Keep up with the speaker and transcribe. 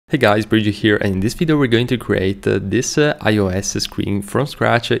Hey guys, Bridget here, and in this video we're going to create this iOS screen from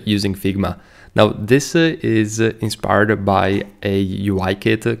scratch using Figma. Now this is inspired by a UI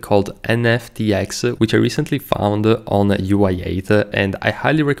kit called NFTX, which I recently found on UI8, and I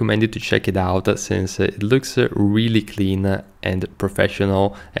highly recommend you to check it out since it looks really clean and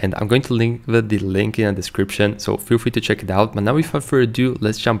professional, and I'm going to link the link in the description, so feel free to check it out. But now without further ado,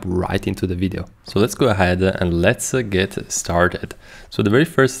 let's jump right into the video. So let's go ahead and let's get started. So the very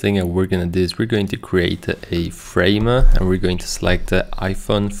first thing we're going to do is we're going to create a frame, and we're going to select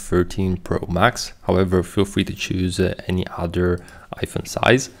iPhone 13 Pro Max. However, feel free to choose any other iPhone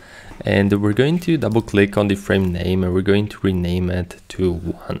size. And we're going to double click on the frame name, and we're going to rename it to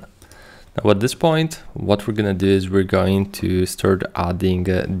 1. Now at this point, what we're going to do is we're going to start adding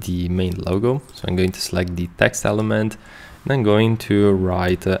the main logo. So I'm going to select the text element, and I'm going to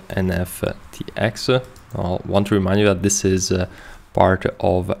write NFTX. I want to remind you that this is part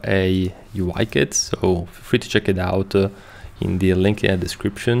of a UI kit, so feel free to check it out in the link in the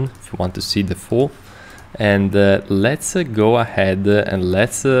description if you want to see the full. And let's go ahead and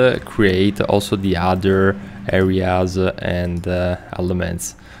let's create also the other areas and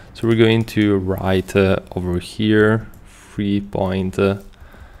elements. So we're going to write over here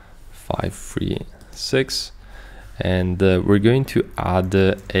 3.536, and we're going to add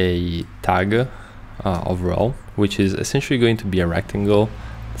a tag overall, which is essentially going to be a rectangle.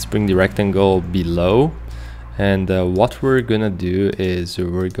 Let's bring the rectangle below, and what we're gonna do is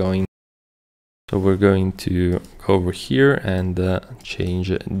we're going to go over here and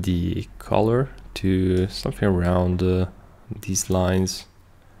change the color to something around these lines,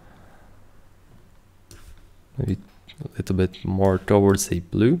 maybe a little bit more towards a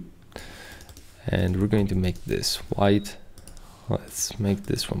blue, and we're going to make this white. Let's make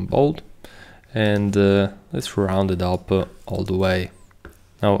this one bold, and let's round it up all the way.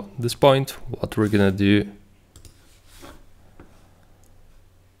 Now at this point, what we're gonna do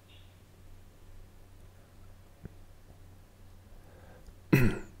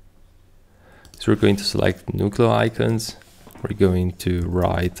is we're going to select nucleo icons. We're going to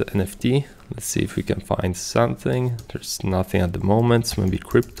write NFT. Let's see if we can find something. There's nothing at the moment, so maybe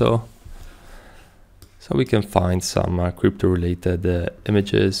crypto. So we can find some crypto related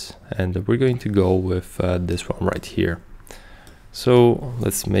images, and we're going to go with this one right here. So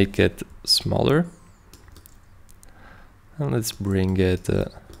let's make it smaller, and let's bring it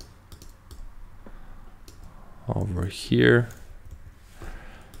over here.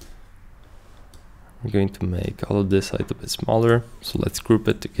 We're going to make all of this a little bit smaller, so let's group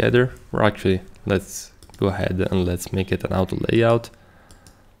it together. Or actually, let's go ahead and let's make it an auto layout.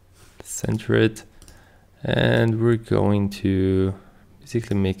 Center it, and we're going to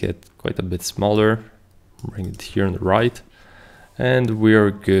basically make it quite a bit smaller. Bring it here on the right, and we are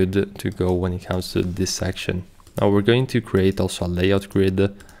good to go when it comes to this section. Now we're going to create also a layout grid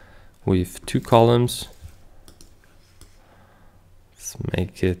with 2 columns. Let's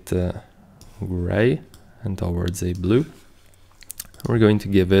make it gray and towards a blue. We're going to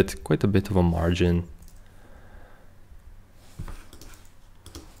give it quite a bit of a margin.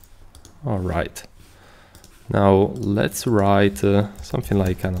 All right, now let's write something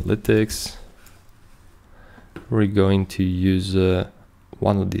like analytics. We're going to use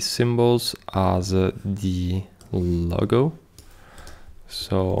one of these symbols as the logo.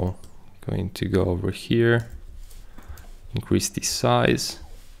 So going to go over here, increase the size,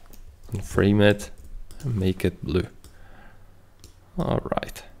 and frame it and make it blue. All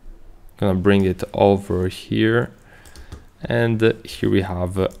right, gonna bring it over here, and here we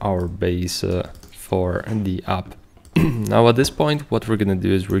have our base for the app. Now at this point, what we're gonna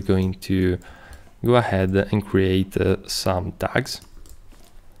do is we're going to go ahead and create some tags.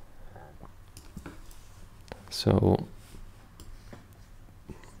 So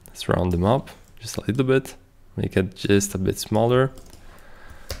let's round them up just a little bit, make it just a bit smaller.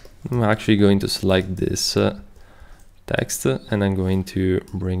 I'm actually going to select this text, and I'm going to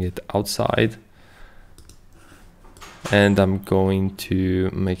bring it outside, and I'm going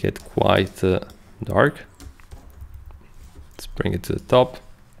to make it quite dark. Let's bring it to the top.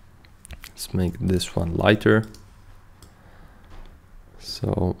 Let's make this one lighter,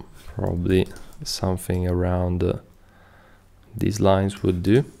 so probably something around these lines would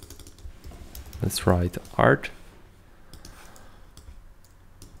do. Let's write art.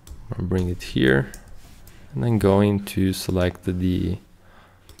 I'll bring it here, and I'm going to select the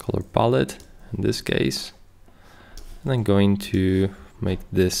color palette in this case, and I'm going to make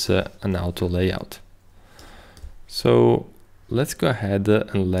this an auto layout. So let's go ahead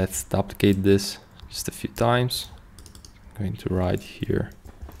and let's duplicate this just a few times. I'm going to write here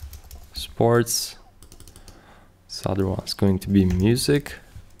sports. This other one's going to be music.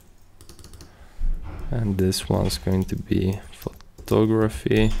 And this one's going to be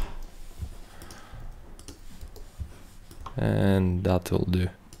photography. And that will do.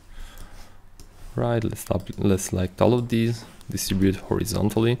 Right, let's select all of these, distribute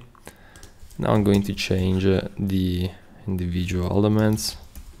horizontally. Now I'm going to change the individual elements.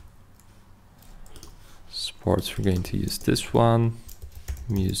 Sports, we're going to use this one.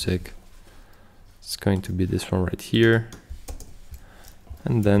 Music, it's going to be this one right here.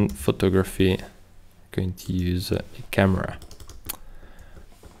 And then photography, going to use a camera.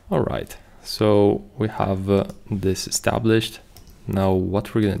 All right, so we have this established. Now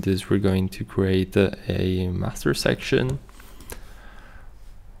what we're going to do is we're going to create a master section,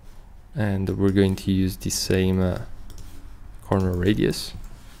 and we're going to use the same corner radius.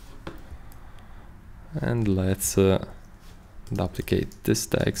 And let's duplicate this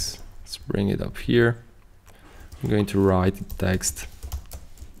text. Let's bring it up here. I'm going to write text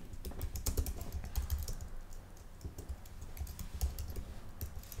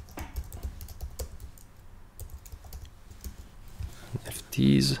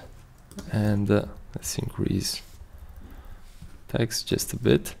NFTs, and let's increase text just a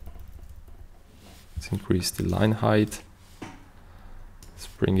bit. Let's increase the line height. Let's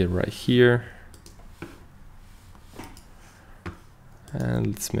bring it right here. And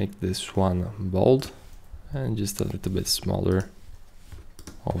let's make this one bold and just a little bit smaller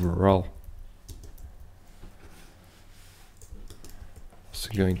overall. So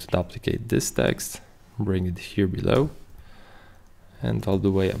going to duplicate this text, bring it here below, and all the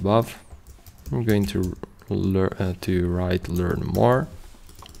way above I'm going to write learn more.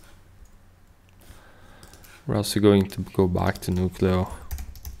 We're also going to go back to Nucleo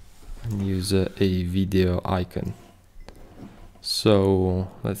and use a video icon. So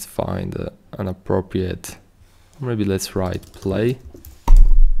let's find an appropriate, maybe let's write play.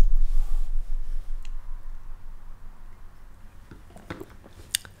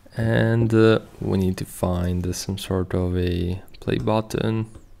 And we need to find some sort of a play button,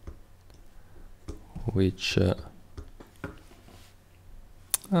 which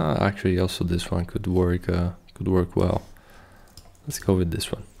actually also this one could work well. Let's go with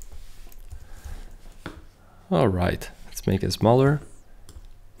this one. All right. Let's make it smaller.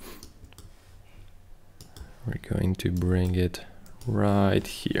 We're going to bring it right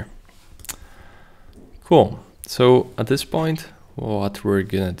here. Cool. So at this point, what we're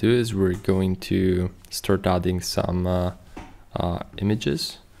gonna do is we're going to start adding some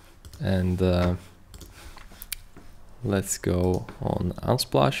images, and let's go on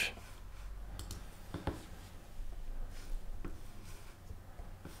Unsplash.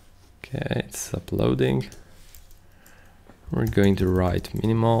 Okay, it's uploading. We're going to write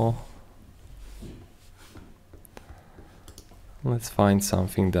minimal. Let's find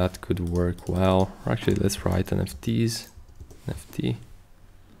something that could work well. Actually, let's write NFTs. NFT.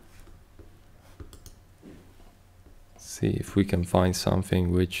 See if we can find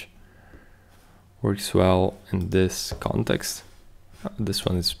something which works well in this context. This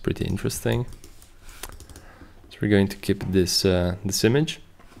one is pretty interesting. So we're going to keep this this image.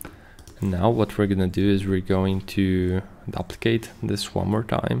 And now what we're gonna do is we're going to duplicate this one more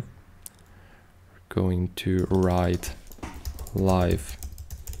time. We're going to write live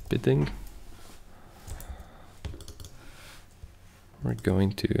bidding. We're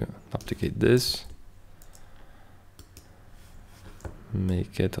going to duplicate this,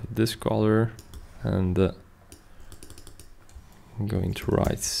 make it of this color, and I'm going to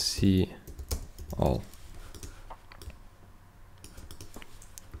write see all.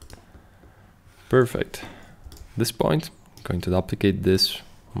 Perfect. At this point, I'm going to duplicate this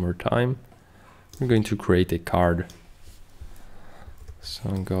one more time. I'm going to create a card. So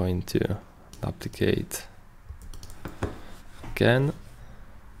I'm going to duplicate again,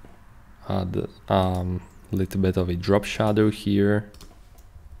 add a little bit of a drop shadow here.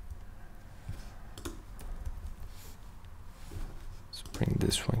 Let's bring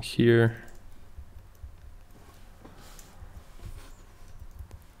this one here.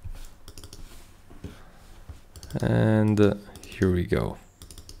 And here we go.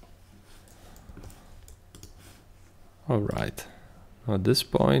 All right. Now at this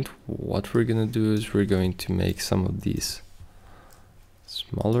point, what we're gonna do is we're going to make some of these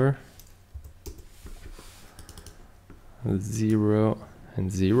smaller. 0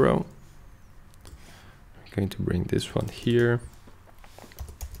 and 0. I'm going to bring this one here.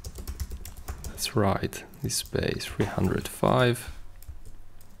 Let's write this space 305.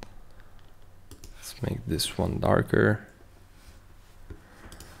 Let's make this one darker.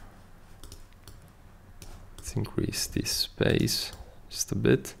 Let's increase this space just a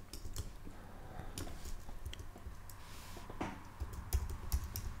bit.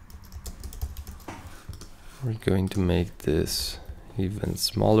 We're going to make this even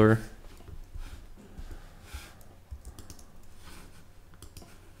smaller.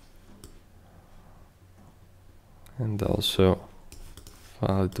 And also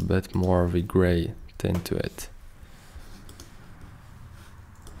a little bit more of a gray tint to it.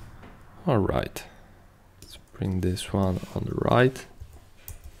 All right, let's bring this one on the right.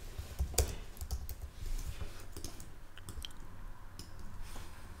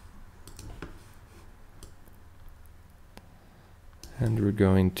 And we're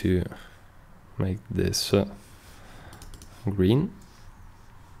going to make this green.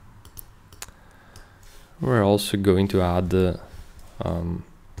 We're also going to add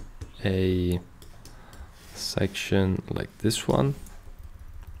a section like this one.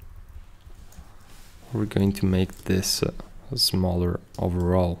 We're going to make this smaller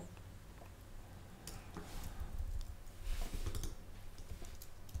overall.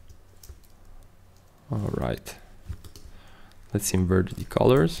 All right, let's invert the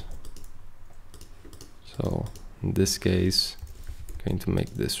colors. So in this case, I'm going to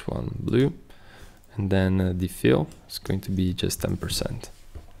make this one blue, and then the fill is going to be just 10%.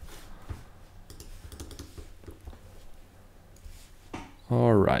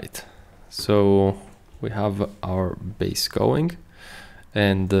 All right, so we have our base going,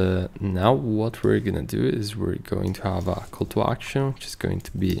 and now what we're gonna do is we're going to have a call to action, which is going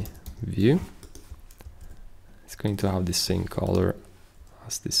to be view. It's going to have the same color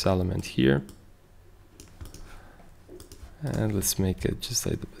as this element here, and let's make it just a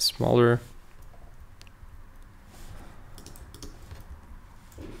little bit smaller.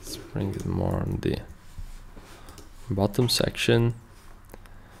 Let's bring it more on the bottom section,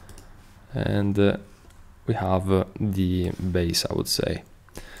 and we have the base, I would say.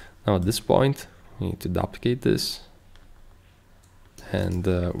 Now at this point we need to duplicate this, and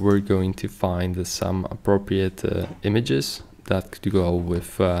we're going to find some appropriate images that could go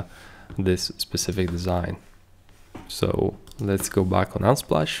with this specific design. So let's go back on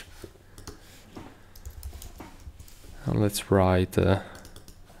Unsplash and let's write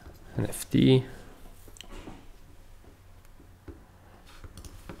NFT.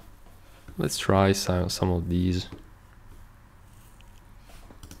 Let's try some of these.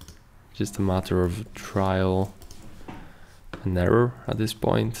 Just a matter of trial and error at this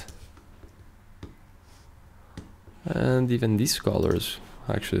point. And even these colors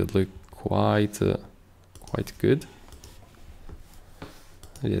actually look quite good.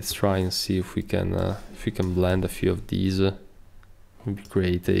 Let's try and see if we can blend a few of these. Maybe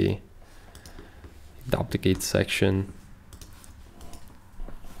create a duplicate section.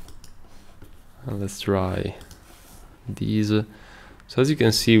 And let's try these. So as you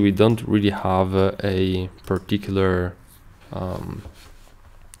can see, we don't really have a particular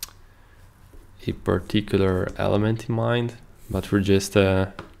element in mind, but we're just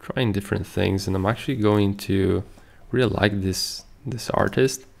trying different things. And I'm actually going to really like this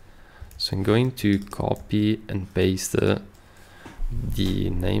artist, so I'm going to copy and paste the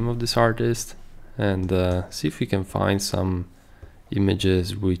name of this artist and see if we can find some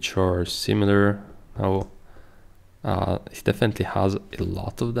images which are similar. Now it definitely has a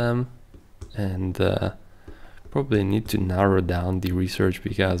lot of them, and probably need to narrow down the research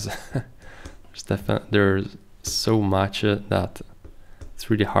because there's so much that it's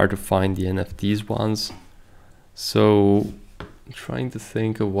really hard to find the NFTs ones. So I'm trying to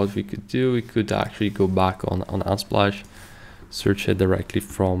think of what we could do. We could actually go back on Unsplash, search it directly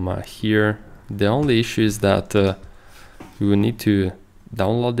from here. The only issue is that we will need to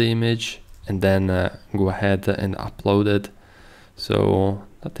download the image and then go ahead and upload it. So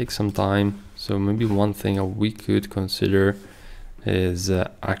that takes some time. So maybe one thing we could consider is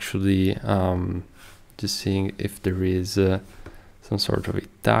actually just seeing if there is some sort of a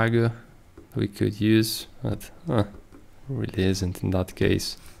tag we could use, but really isn't in that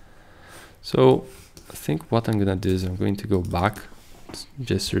case. So I think what I'm gonna do is I'm going to go back,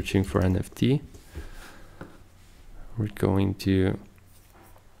 just searching for NFT. We're going to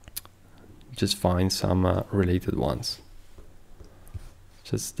just find some related ones.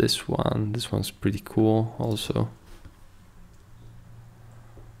 Just this one's pretty cool also.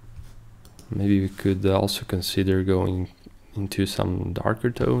 Maybe we could also consider going into some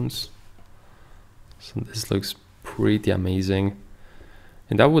darker tones. So this looks pretty amazing.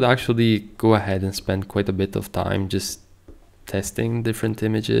 And I would actually go ahead and spend quite a bit of time just testing different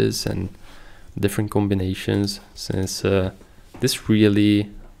images and different combinations, since this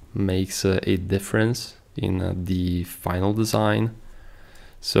really makes a difference in the final design.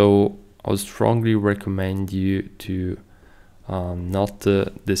 So I would strongly recommend you to not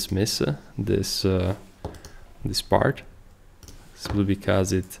dismiss this part, simply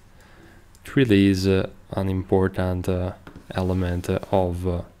because it really is an important element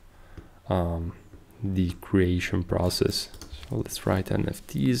of the creation process. So let's write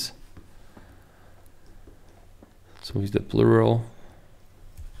NFTs. So with the plural,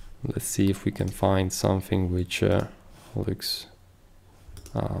 let's see if we can find something which looks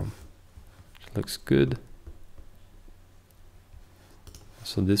good.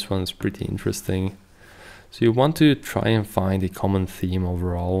 So this one is pretty interesting. So you want to try and find a common theme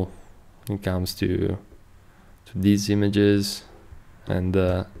overall when it comes to these images, and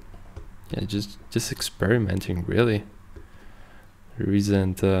yeah, just experimenting really. There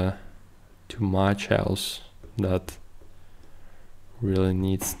isn't too much else that really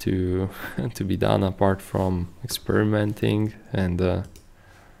needs to to be done apart from experimenting and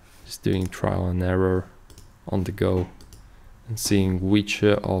just doing trial and error on the go and seeing which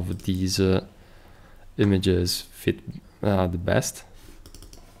of these images fit the best.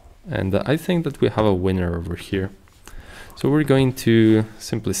 And I think that we have a winner over here. So we're going to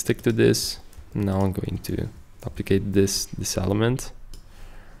simply stick to this. Now I'm going to duplicate this element,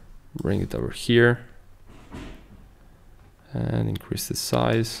 bring it over here, and increase the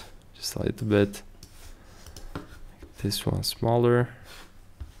size just a little bit. Make this one smaller.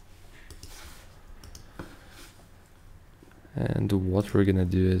 And what we're gonna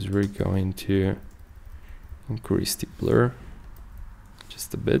do is we're going to increase the blur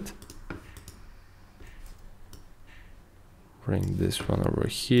just a bit. Bring this one over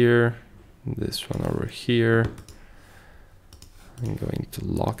here, this one over here. I'm going to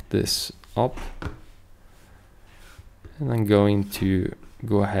lock this up. And I'm going to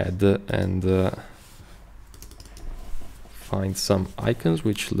go ahead and find some icons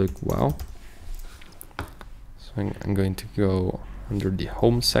which look well. So I'm going to go under the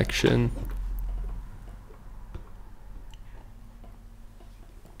home section.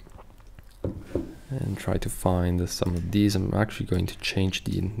 And try to find some of these. I'm actually going to change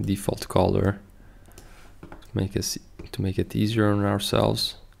the default color to make it easier on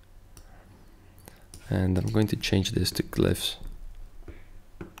ourselves. And I'm going to change this to glyphs,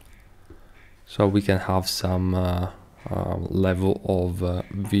 so we can have some level of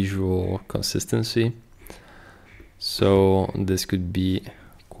visual consistency. So this could be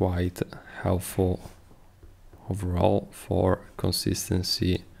quite helpful overall for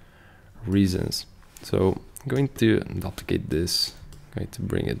consistency reasons. So I'm going to duplicate this, I'm going to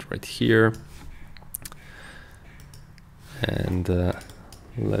bring it right here, and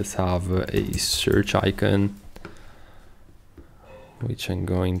let's have a search icon, which I'm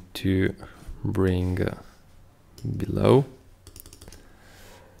going to bring below.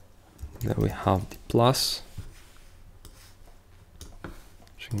 Then we have the plus,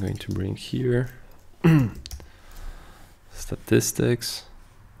 which I'm going to bring here. Statistics,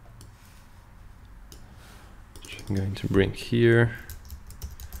 which I'm going to bring here.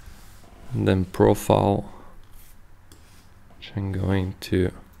 And then profile, which I'm going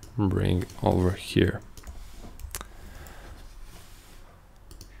to bring over here.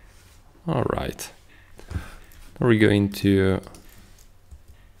 All right. Now we're going to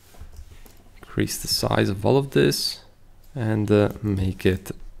increase the size of all of this and make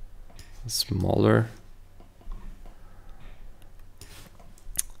it smaller.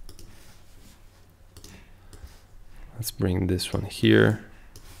 Let's bring this one here.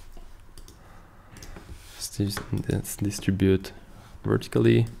 Let's distribute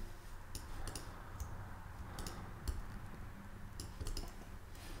vertically.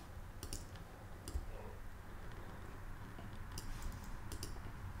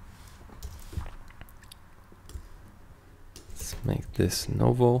 Let's make this an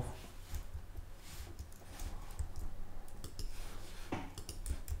oval.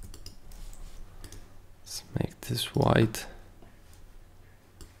 Let's make this white.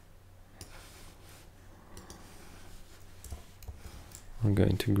 I'm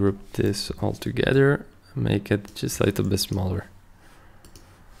going to group this all together and make it just a little bit smaller.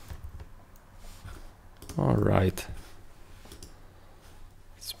 All right.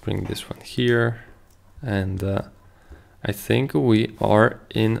 Let's bring this one here. And I think we are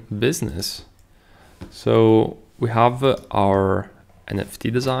in business. So we have our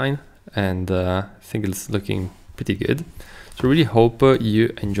NFT design, and I think it's looking pretty good. So really hope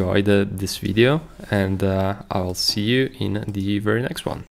you enjoyed this video, and I will see you in the very next one.